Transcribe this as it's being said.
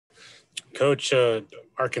Coach,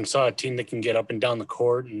 Arkansas, a team that can get up and down the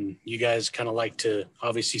court, and you guys kind of like to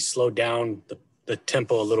obviously slow down the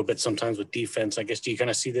tempo a little bit sometimes with defense. I guess, do you kind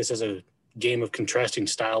of see this as a game of contrasting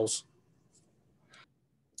styles?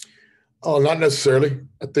 Oh, not necessarily.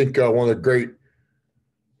 I think one of the great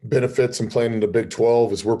benefits in playing in the Big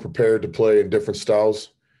 12 is we're prepared to play in different styles.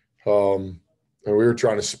 And we were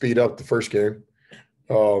trying to speed up the first game.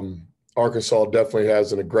 Arkansas definitely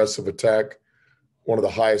has an aggressive attack, one of the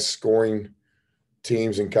highest scoring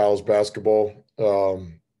teams in college basketball.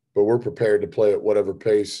 But we're prepared to play at whatever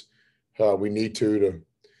pace we need to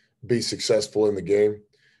be successful in the game.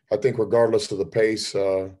 I think regardless of the pace,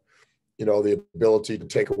 the ability to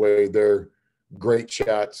take away their great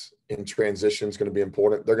shots in transition is going to be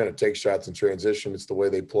important. They're going to take shots in transition. It's the way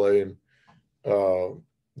they play and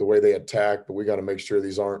the way they attack, but we got to make sure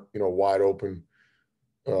these aren't, wide open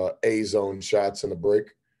A-zone shots in the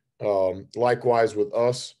break. Likewise with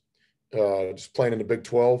us, just playing in the Big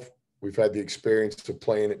 12, we've had the experience of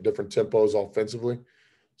playing at different tempos offensively.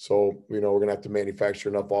 So, we're going to have to manufacture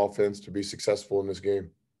enough offense to be successful in this game.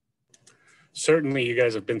 Certainly you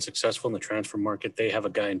guys have been successful in the transfer market. They have a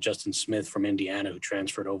guy in Justin Smith from Indiana who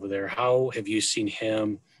transferred over there. How have you seen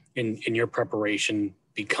him in your preparation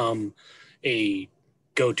become a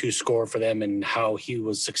go-to scorer for them, and how he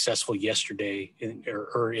was successful yesterday in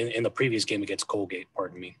the previous game against Colgate,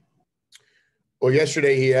 pardon me? Well,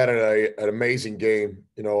 yesterday he had an amazing game,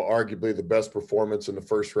 arguably the best performance in the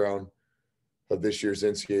first round of this year's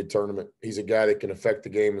NCAA tournament. He's a guy that can affect the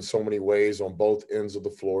game in so many ways on both ends of the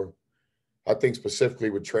floor. I think specifically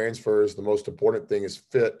with transfers, the most important thing is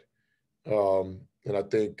fit. And I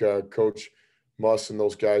think Coach Muss and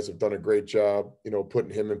those guys have done a great job,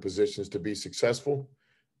 putting him in positions to be successful.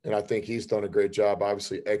 And I think he's done a great job,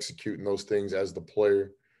 obviously, executing those things as the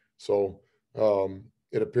player. So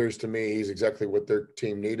it appears to me he's exactly what their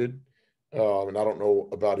team needed. And I don't know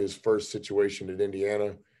about his first situation at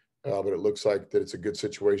Indiana, but it looks like that it's a good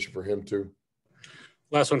situation for him too.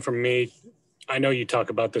 Last one from me. I know you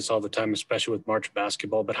talk about this all the time, especially with March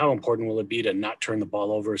basketball, but how important will it be to not turn the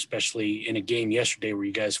ball over, especially in a game yesterday where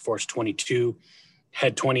you guys forced 22,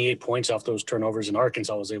 had 28 points off those turnovers, and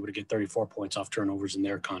Arkansas was able to get 34 points off turnovers in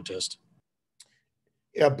their contest?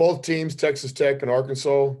 Yeah, both teams, Texas Tech and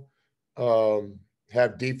Arkansas,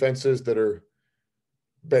 have defenses that are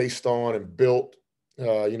based on and built,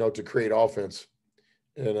 to create offense.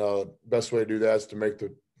 And best way to do that is to make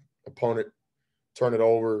the opponent turn it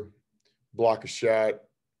over, block a shot,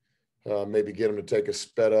 maybe get them to take a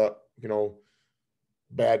sped up,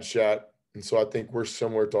 bad shot. And so I think we're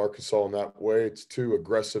similar to Arkansas in that way. It's two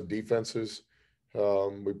aggressive defenses.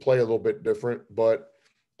 We play a little bit different, but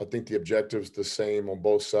I think the objective's the same on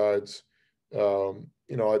both sides. I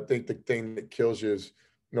think the thing that kills you is,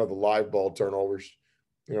 the live ball turnovers.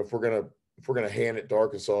 If we're gonna hand it to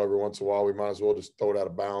Arkansas every once in a while, we might as well just throw it out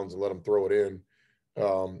of bounds and let them throw it in.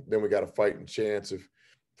 Then we got a fighting chance. If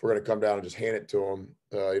we're going to come down and just hand it to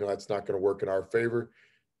them, that's not going to work in our favor.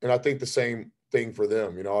 And I think the same thing for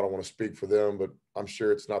them. I don't want to speak for them, but I'm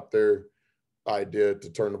sure it's not their idea to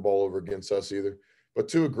turn the ball over against us either. But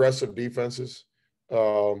two aggressive defenses,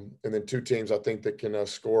 and then two teams I think that can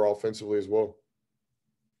score offensively as well.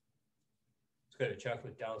 Let's go to Chuck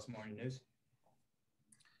with Dallas Morning News.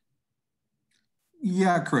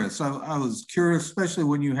 Yeah, Chris, I was curious, especially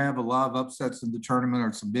when you have a lot of upsets in the tournament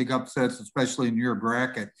or some big upsets, especially in your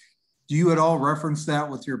bracket. Do you at all reference that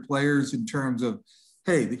with your players in terms of,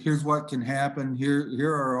 hey, here's what can happen. Here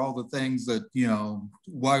are all the things that,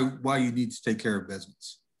 why you need to take care of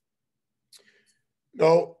business?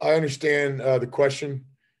 No, I understand the question.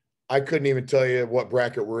 I couldn't even tell you what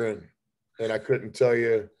bracket we're in, and I couldn't tell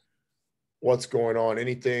you what's going on.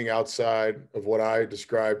 Anything outside of what I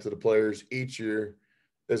describe to the players each year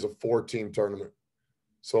is a 4-team tournament.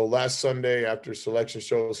 So last Sunday, after Selection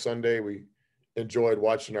Show Sunday, we enjoyed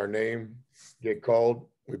watching our name get called.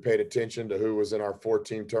 We paid attention to who was in our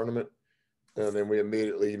 4-team tournament. And then we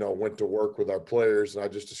immediately, went to work with our players. And I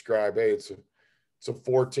just described, hey, it's a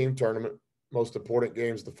 4-team tournament. Most important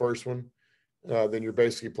game's the first one. Then you're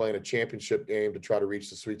basically playing a championship game to try to reach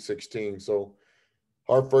the Sweet 16. So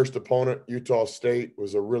our first opponent, Utah State,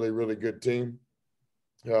 was a really, really good team.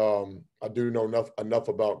 I do know enough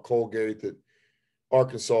about Colgate that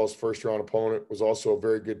Arkansas's first-round opponent was also a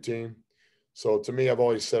very good team. So to me, I've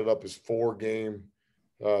always set it up as 4-game,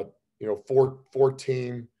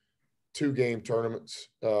 4-team, 2-game tournaments.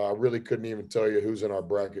 I really couldn't even tell you who's in our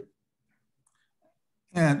bracket.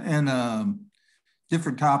 And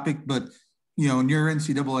different topic, but in your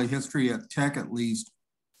NCAA history at Tech, at least,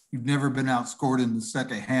 you've never been outscored in the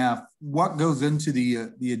second half. What goes into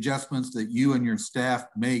the adjustments that you and your staff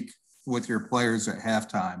make with your players at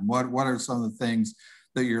halftime? What are some of the things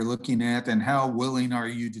that you're looking at, and how willing are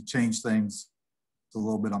you to change things a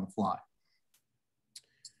little bit on the fly?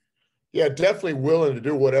 Yeah, definitely willing to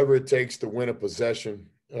do whatever it takes to win a possession.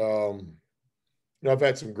 I've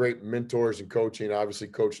had some great mentors in coaching. Obviously,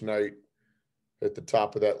 Coach Knight at the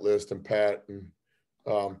top of that list, and Pat, and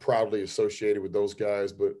proudly associated with those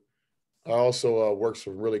guys. But I also work with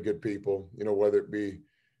some really good people, whether it be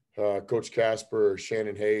Coach Casper or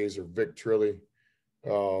Shannon Hayes or Vic Trilly.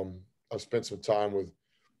 I've spent some time with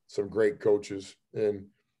some great coaches. And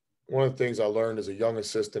one of the things I learned as a young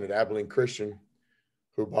assistant at Abilene Christian,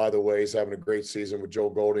 who, by the way, is having a great season with Joe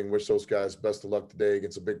Golding. Wish those guys best of luck today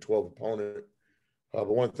against a Big 12 opponent. But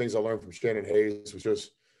one of the things I learned from Shannon Hayes was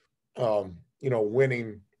just,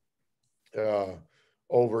 winning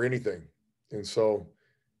over anything. And so,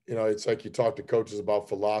 it's like you talk to coaches about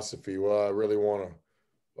philosophy. Well, I really want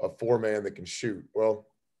a four-man that can shoot. Well,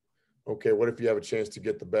 okay, what if you have a chance to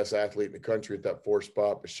get the best athlete in the country at that four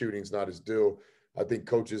spot, but shooting's not his deal? I think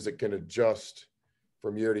coaches that can adjust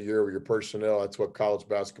from year to year with your personnel, that's what college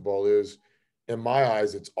basketball is. In my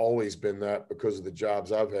eyes, it's always been that because of the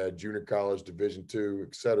jobs I've had, junior college, Division II,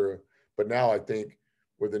 et cetera. But now I think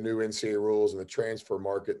with the new NCAA rules and the transfer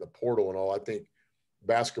market, the portal and all, I think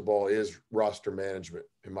basketball is roster management,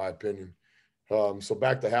 in my opinion. So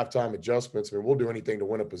back to halftime adjustments. I mean, we'll do anything to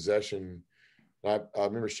win a possession. I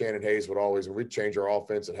remember Shannon Hayes would always, and we'd change our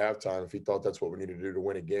offense at halftime if he thought that's what we needed to do to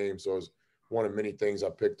win a game. So it was one of many things I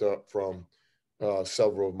picked up from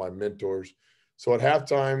several of my mentors. So at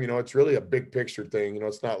halftime, it's really a big picture thing.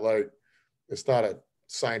 It's not a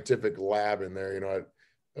scientific lab in there.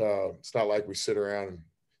 It's not like we sit around and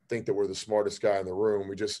think that we're the smartest guy in the room.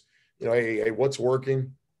 We just, hey, what's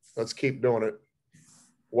working? Let's keep doing it.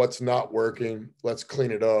 What's not working? Let's clean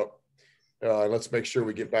it up. And let's make sure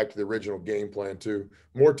we get back to the original game plan too.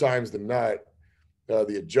 More times than not,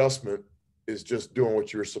 the adjustment is just doing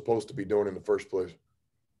what you're supposed to be doing in the first place.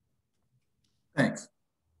 Thanks.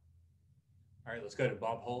 All right, let's go to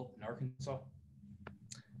Bob Holt in Arkansas.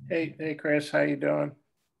 Hey, Chris, how you doing?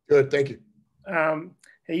 Good, thank you.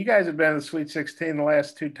 Hey, you guys have been in the Sweet 16 the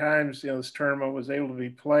last two times. This tournament was able to be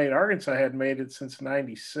played. Arkansas had made it since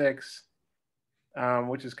 '96,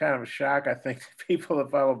 which is kind of a shock, I think, to people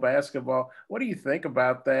that follow basketball. What do you think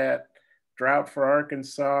about that drought for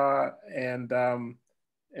Arkansas? And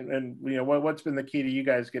what's been the key to you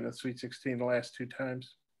guys getting the Sweet 16 the last two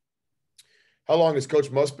times? How long has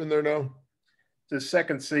Coach Muss been there now? It's his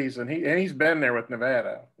second season. He's been there with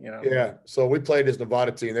Nevada. Yeah. So we played his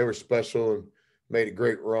Nevada team. They were special and made a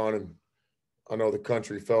great run. And I know the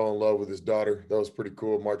country fell in love with his daughter. That was pretty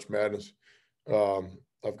cool. March Madness.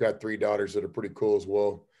 I've got 3 daughters that are pretty cool as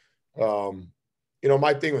well.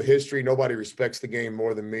 My thing with history, nobody respects the game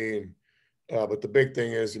more than me. But the big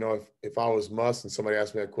thing is, if I was Muss and somebody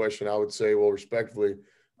asked me that question, I would say, well, respectfully,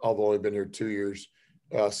 I've only been here 2 years.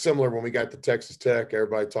 Similar when we got to Texas Tech,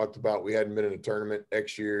 everybody talked about we hadn't been in a tournament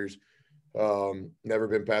X years, never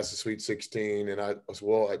been past the Sweet 16. And I was,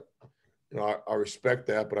 well, I respect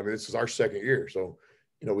that, but I mean, this is our second year. So,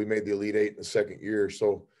 we made the Elite Eight in the second year.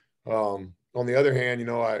 So, on the other hand,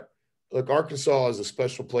 look, Arkansas is a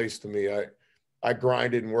special place to me. I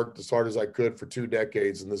grinded and worked as hard as I could for 2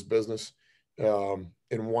 decades in this business. And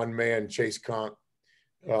one man, Chase Conk,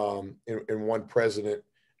 and one president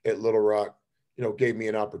at Little Rock, gave me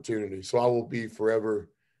an opportunity. So I will be forever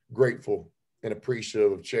grateful and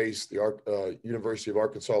appreciative of Chase, the University of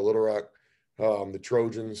Arkansas, Little Rock, the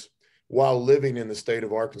Trojans, while living in the state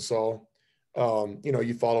of Arkansas.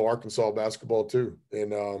 You follow Arkansas basketball too.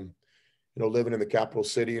 And, living in the capital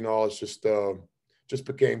city and all, it's just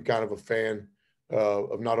became kind of a fan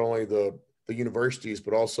of not only the universities,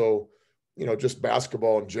 but also, just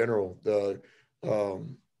basketball in general. The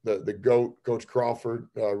GOAT, Coach Crawford,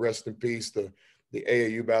 rest in peace, the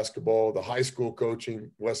AAU basketball, the high school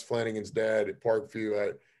coaching, Wes Flanagan's dad at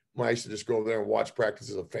Parkview. I used to just go over there and watch practice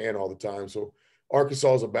as a fan all the time. So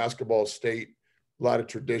Arkansas is a basketball state, a lot of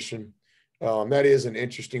tradition. That is an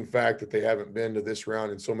interesting fact that they haven't been to this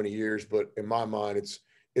round in so many years, but in my mind,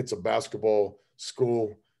 it's a basketball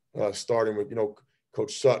school, starting with,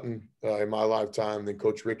 Coach Sutton in my lifetime, then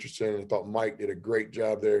Coach Richardson. I thought Mike did a great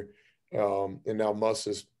job there. And now Muss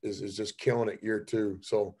is just killing it year 2.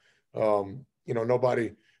 So,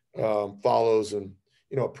 nobody follows and,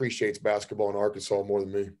 appreciates basketball in Arkansas more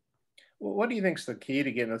than me. Well, what do you think is the key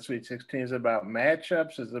to getting the Sweet 16? Is it about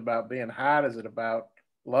matchups? Is it about being hot? Is it about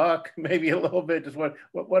luck? Maybe a little bit. Just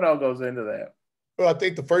what all goes into that? Well, I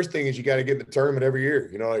think the first thing is you got to get in the tournament every year.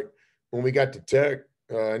 Like when we got to Tech,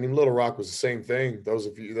 and even Little Rock was the same thing, those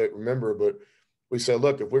of you that remember, but we said,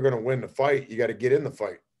 look, if we're going to win the fight, you got to get in the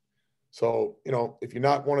fight. So, if you're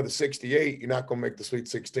not one of the 68, you're not going to make the Sweet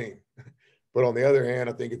 16. But on the other hand,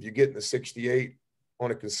 I think if you get in the 68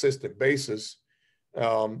 on a consistent basis,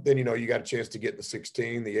 then, you got a chance to get in the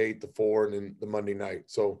 16, the 8, the 4, and then the Monday night.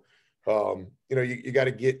 So, you got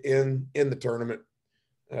to get in the tournament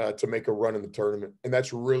to make a run in the tournament. And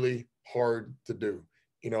that's really hard to do.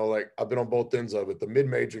 Like I've been on both ends of it, the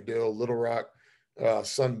mid-major deal, Little Rock,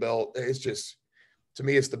 Sun Belt. It's just, to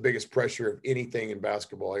me, it's the biggest pressure of anything in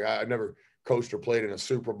basketball. Like I never coached or played in a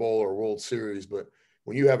Super Bowl or World Series, but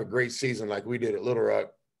when you have a great season like we did at Little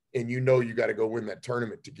Rock, and you got to go win that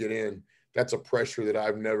tournament to get in, that's a pressure that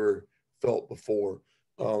I've never felt before.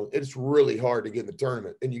 It's really hard to get in the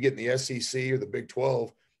tournament. And you get in the SEC or the Big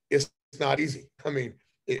 12, it's not easy. I mean,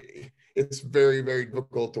 it's very, very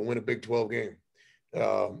difficult to win a Big 12 game.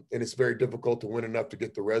 And it's very difficult to win enough to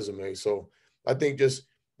get the resume. So I think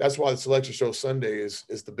that's why the Selection Show Sunday is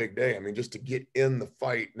the big day. I mean, just to get in the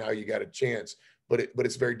fight, now you got a chance. But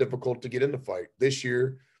it's very difficult to get in the fight. This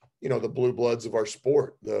year, the blue bloods of our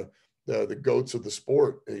sport, the goats of the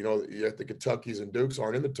sport, the Kentuckys and Dukes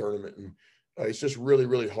aren't in the tournament. And it's just really,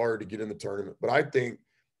 really hard to get in the tournament. But I think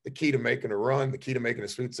the key to making a run, the key to making a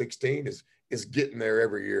Sweet 16 is getting there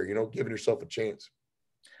every year, giving yourself a chance.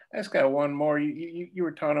 I just got one more. You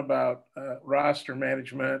were talking about roster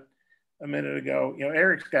management a minute ago.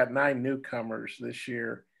 Eric's got 9 newcomers this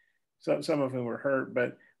year, some of whom were hurt.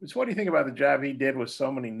 But what do you think about the job he did with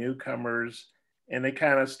so many newcomers? And they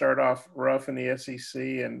kind of start off rough in the SEC,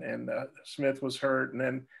 and Smith was hurt, and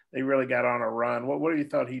then they really got on a run. What do you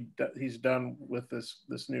thought he's done with this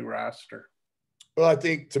new roster? Well, I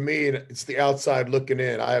think to me, it's the outside looking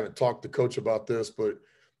in. I haven't talked to Coach about this, but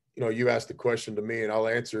you asked the question to me, and I'll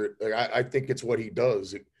answer it. Like, I think it's what he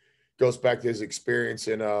does. It goes back to his experience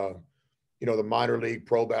in the minor league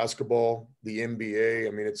pro basketball, the NBA.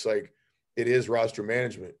 I mean, it's like it is roster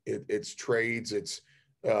management. It's trades. It's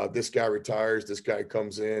this guy retires, this guy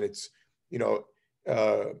comes in. It's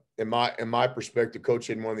in my perspective,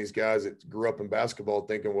 coaching one of these guys that grew up in basketball,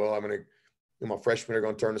 thinking, well, my freshmen are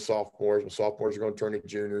going to turn to sophomores, my sophomores are going to turn to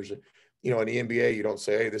juniors. In the NBA, you don't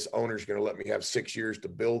say, hey, this owner's going to let me have 6 years to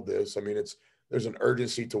build this. I mean, there's an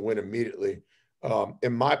urgency to win immediately.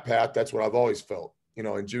 In my path, that's what I've always felt.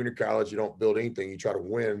 In junior college, you don't build anything. You try to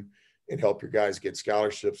win and help your guys get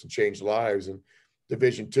scholarships and change lives. And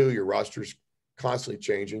Division II, your roster's constantly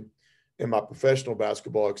changing. In my professional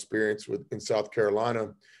basketball experience in South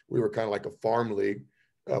Carolina, we were kind of like a farm league.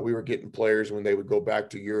 We were getting players when they would go back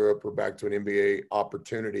to Europe or back to an NBA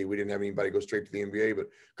opportunity. We didn't have anybody go straight to the NBA, but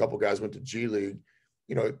a couple guys went to G League.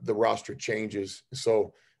 The roster changes.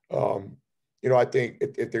 So, I think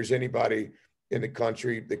if there's anybody in the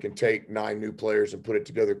country that can take 9 new players and put it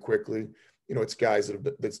together quickly, it's guys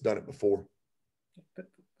that's done it before.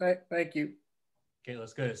 Thank you. Okay,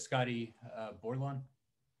 let's go to Scotty Bordelon.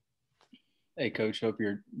 Hey, Coach. Hope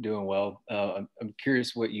you're doing well. I'm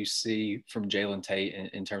curious what you see from Jalen Tate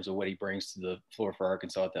in terms of what he brings to the floor for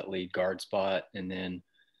Arkansas at that lead guard spot, and then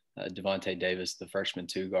Devontae Davis, the freshman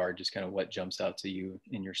 2 guard. Just kind of what jumps out to you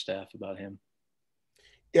and your staff about him.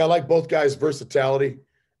 Yeah, I like both guys' versatility.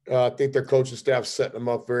 I think their coaching staff setting them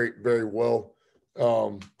up very, very well.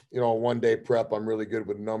 One-day prep, I'm really good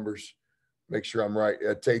with numbers. Make sure I'm right.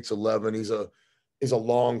 Tate's 11. He's a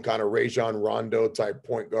long kind of Rajon Rondo type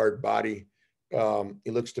point guard body.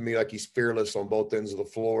 He looks to me like he's fearless on both ends of the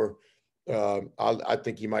floor. I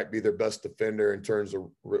think he might be their best defender in terms of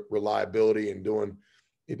reliability and doing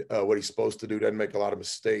what he's supposed to do. Doesn't make a lot of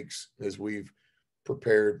mistakes, as we've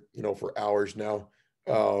prepared, for hours now.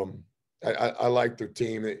 I like their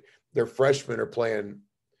team. Their freshmen are playing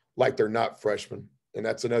like they're not freshmen. And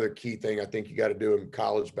that's another key thing I think you got to do in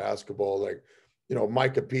college basketball. Like,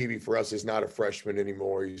 Micah Peavy for us is not a freshman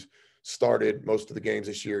anymore. He's started most of the games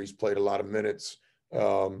this year. He's played a lot of minutes.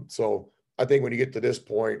 So I think when you get to this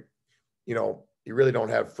point, you really don't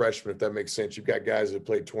have freshmen, if that makes sense. You've got guys that have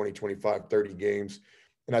played 20, 25, 30 games.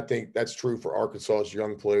 And I think that's true for Arkansas's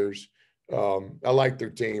young players. I like their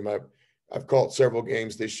team. I've called several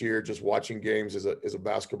games this year, just watching games as a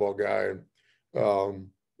basketball guy. And,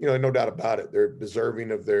 no doubt about it. They're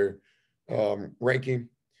deserving of their ranking,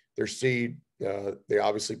 their seed. They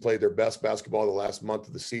obviously played their best basketball the last month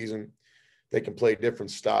of the season. They can play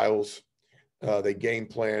different styles. They game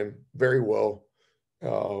plan very well. They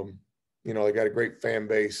got a great fan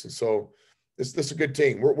base. And so this is a good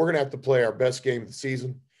team. We're going to have to play our best game of the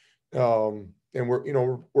season. And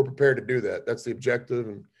we're prepared to do that. That's the objective.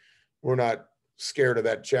 And we're not scared of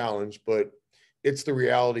that challenge, but it's the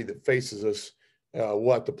reality that faces us.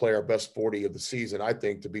 We'll have to play our best 40 of the season, I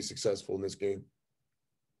think, to be successful in this game.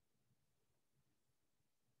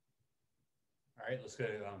 All right, let's go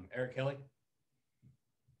to Eric Kelly.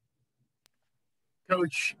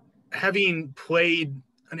 Coach, having played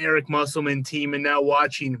an Eric Musselman team and now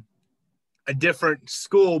watching a different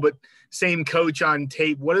school but same coach on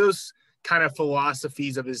tape, what are those kind of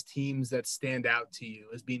philosophies of his teams that stand out to you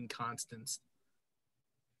as being constants?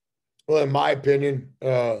 Well, in my opinion,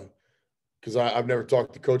 because I've never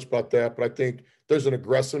talked to Coach about that, but I think there's an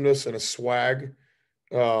aggressiveness and a swag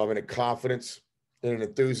and a confidence and an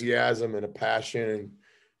enthusiasm and a passion.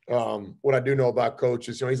 And what I do know about Coach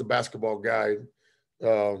is, he's a basketball guy.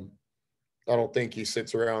 I don't think he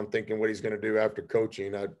sits around thinking what he's going to do after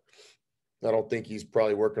coaching. I don't think he's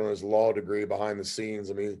probably working on his law degree behind the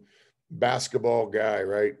scenes. I mean, basketball guy,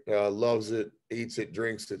 right? Loves it, eats it,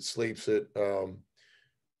 drinks it, sleeps it.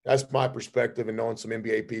 That's my perspective, and knowing some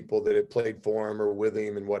NBA people that have played for him or with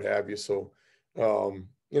him and what have you. So, and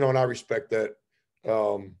I respect that.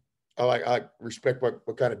 I respect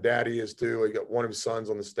what kind of dad he is too. He got one of his sons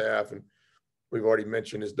on the staff, and we've already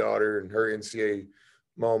mentioned his daughter and her NCAA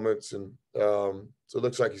moments. And so it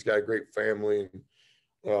looks like he's got a great family.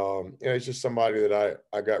 And he's just somebody that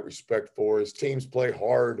I got respect for. His teams play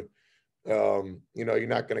hard. You're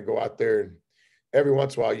not going to go out there and every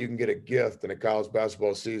once in a while you can get a gift in a college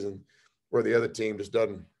basketball season where the other team just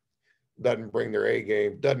doesn't bring their A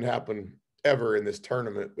game. Doesn't happen ever in this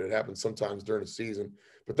tournament, but it happens sometimes during the season.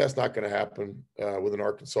 But that's not going to happen with an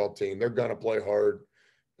Arkansas team. They're going to play hard.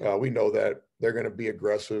 We know that. They're going to be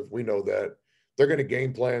aggressive. We know that. They're going to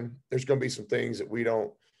game plan. There's going to be some things that we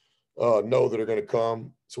don't know that are going to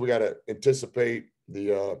come. So we got to anticipate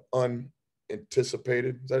the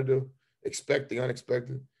unanticipated. Is that do? Expect the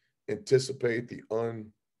unexpected. Anticipate the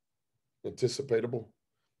unanticipatable.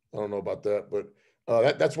 I don't know about that, but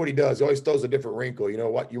that's what he does. He always throws a different wrinkle. You know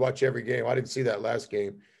what? You watch every game. I didn't see that last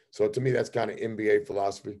game. So to me, that's kind of NBA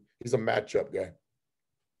philosophy. He's a matchup guy.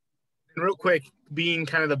 And real quick, being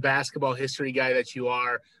kind of the basketball history guy that you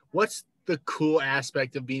are, what's the cool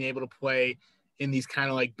aspect of being able to play in these kind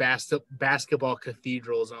of like basketball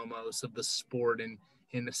cathedrals almost of the sport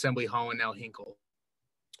in Assembly Hall and now Hinkle?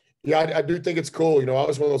 Yeah, I do think it's cool. I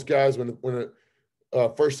was one of those guys when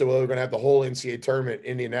first of all, we're going to have the whole NCAA tournament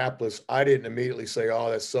in Indianapolis. I didn't immediately say,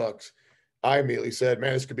 oh, that sucks. I immediately said,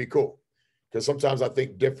 man, this could be cool. Because sometimes I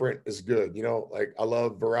think different is good. Like I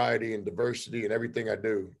love variety and diversity and everything I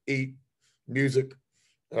do. Eat, music,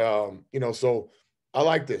 so I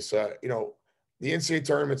like this. The NCAA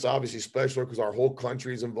tournament's obviously special because our whole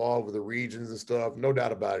country is involved with the regions and stuff. No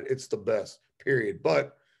doubt about it. It's the best, period.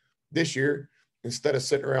 But this year, instead of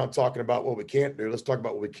sitting around talking about what we can't do, let's talk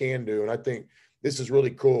about what we can do. And I think this is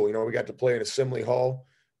really cool. We got to play in Assembly Hall.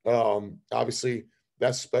 Obviously,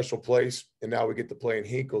 that's a special place. And now we get to play in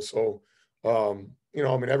Hinkle. So,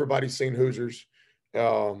 everybody's seen Hoosiers.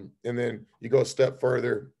 And then you go a step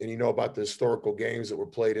further and about the historical games that were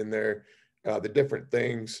played in there, the different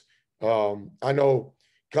things. I know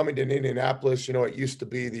coming to Indianapolis, it used to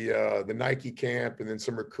be the Nike camp and then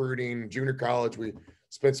some recruiting, junior college. We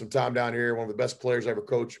spent some time down here. One of the best players I ever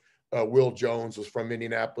coached, Will Jones, was from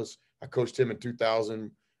Indianapolis. I coached him in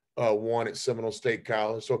 2001 at Seminole State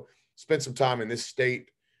College. So spent some time in this state.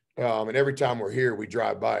 And every time we're here, we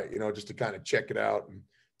drive by it, just to kind of check it out and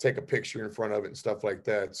take a picture in front of it and stuff like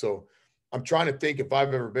that. So I'm trying to think if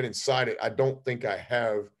I've ever been inside it. I don't think I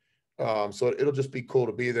have. So it'll just be cool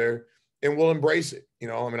to be there. And we'll embrace it.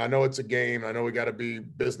 I know it's a game. I know we got to be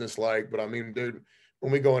business-like. But, dude,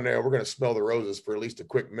 when we go in there, we're going to smell the roses for at least a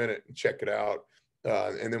quick minute and check it out.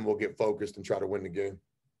 And then we'll get focused and try to win the game.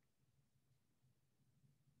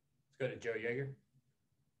 Let's go to Joe Yeager.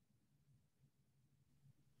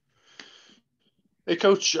 Hey,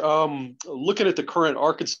 Coach, looking at the current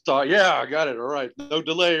Arkansas, yeah, I got it. All right. No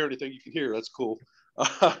delay or anything. You can hear. That's cool.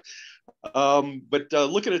 But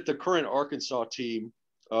looking at the current Arkansas team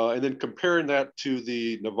and then comparing that to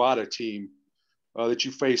the Nevada team that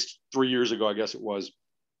you faced 3 years ago, I guess it was,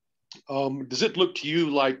 does it look to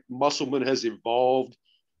you like Musselman has evolved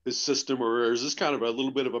his system, or is this kind of a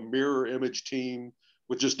little bit of a mirror image team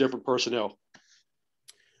with just different personnel?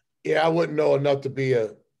 Yeah, I wouldn't know enough to be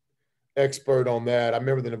a expert on that. I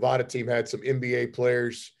remember the Nevada team had some NBA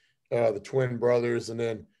players, the twin brothers, and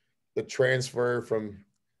then the transfer from,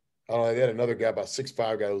 they had another guy, about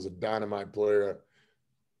 6'5" guy who was a dynamite player. I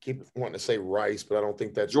keep wanting to say Rice, but I don't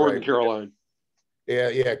think that's Jordan right. Caroline.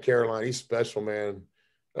 Yeah, Caroline. He's special, man.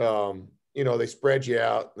 They spread you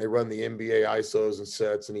out. They run the NBA ISOs and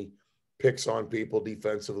sets, and he picks on people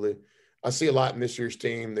defensively. I see a lot in this year's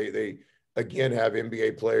team. They again have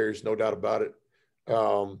NBA players, no doubt about it.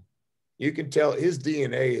 You can tell his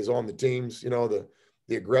DNA is on the teams, the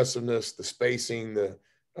aggressiveness, the spacing,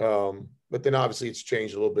 but then obviously it's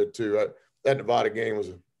changed a little bit too. that Nevada game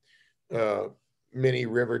was many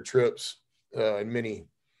river trips and many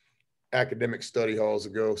academic study halls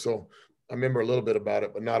ago. So I remember a little bit about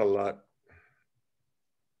it, but not a lot.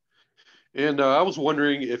 And I was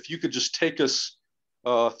wondering if you could just take us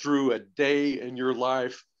through a day in your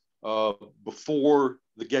life before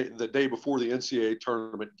the day before the NCAA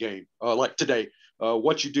tournament game, like today.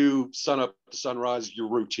 What you do, sun up to sunrise, your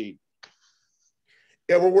routine.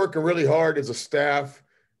 Yeah, we're working really hard as a staff.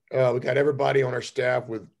 We got everybody on our staff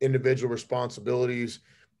with individual responsibilities.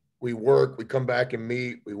 We work, we come back and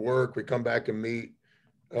meet, we work, we come back and meet.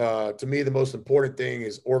 To me, the most important thing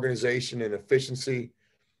is organization and efficiency.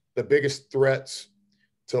 The biggest threats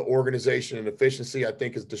to organization and efficiency, I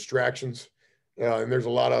think, is distractions. And there's a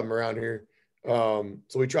lot of them around here.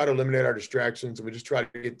 So we try to eliminate our distractions, and we just try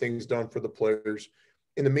to get things done for the players.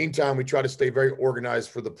 In the meantime, we try to stay very organized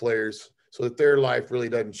for the players so that their life really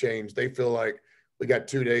doesn't change. They feel like we got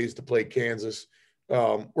 2 days to play Kansas.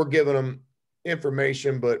 We're giving them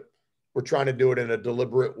information, but we're trying to do it in a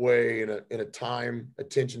deliberate way, in a time,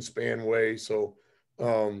 attention span way. So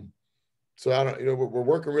I don't, we're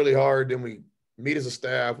working really hard. Then we meet as a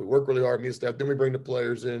staff. We work really hard, meet as a staff. Then we bring the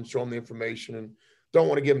players in, show them the information, and don't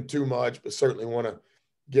want to give them too much, but certainly want to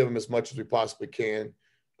give them as much as we possibly can.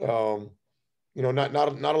 Not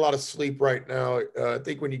a lot of sleep right now. I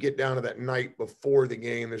think when you get down to that night before the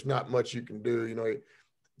game, there's not much you can do.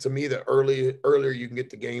 To me, the earlier you can get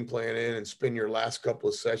the game plan in and spend your last couple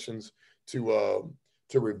of sessions to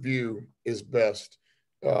review is best.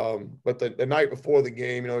 But the night before the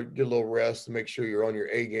game, get a little rest to make sure you're on your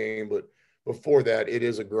A game. But before that, it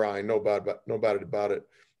is a grind. No doubt about it.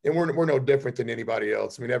 And we're no different than anybody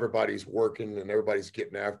else. I mean, everybody's working and everybody's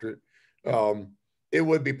getting after it. It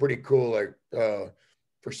would be pretty cool, like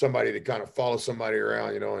for somebody to kind of follow somebody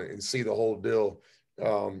around, and see the whole deal.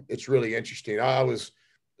 It's really interesting. I was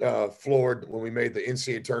floored when we made the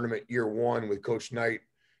NCAA tournament year one with Coach Knight.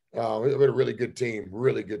 We had a really good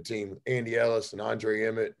team. Andy Ellis and Andre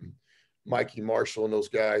Emmett and Mikey Marshall and those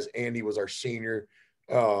guys. Andy was our senior.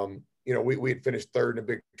 We had finished third in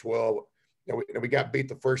the Big 12. We got beat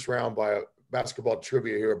the first round by a basketball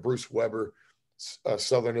trivia here, a Bruce Weber,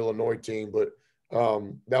 Southern Illinois team. But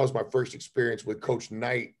that was my first experience with Coach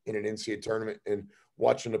Knight in an NCAA tournament, and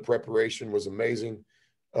watching the preparation was amazing.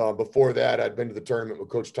 Before that, I'd been to the tournament with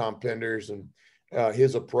Coach Tom Penders, and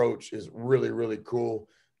his approach is really, really cool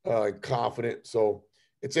and confident. So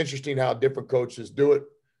it's interesting how different coaches do it.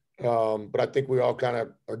 But I think we all kind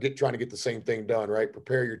of are trying to get the same thing done, right?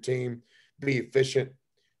 Prepare your team, be efficient.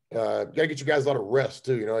 You got to get you guys a lot of rest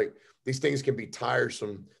too. These things can be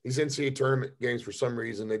tiresome. These NCAA tournament games, for some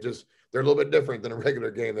reason, they're a little bit different than a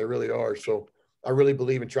regular game. They really are. So I really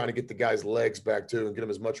believe in trying to get the guys' legs back too and get them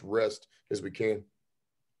as much rest as we can.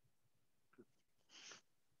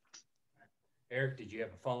 Eric, did you have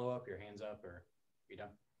a follow-up? Your hands up, or are you done?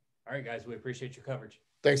 All right, guys, we appreciate your coverage.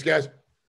 Thanks, guys.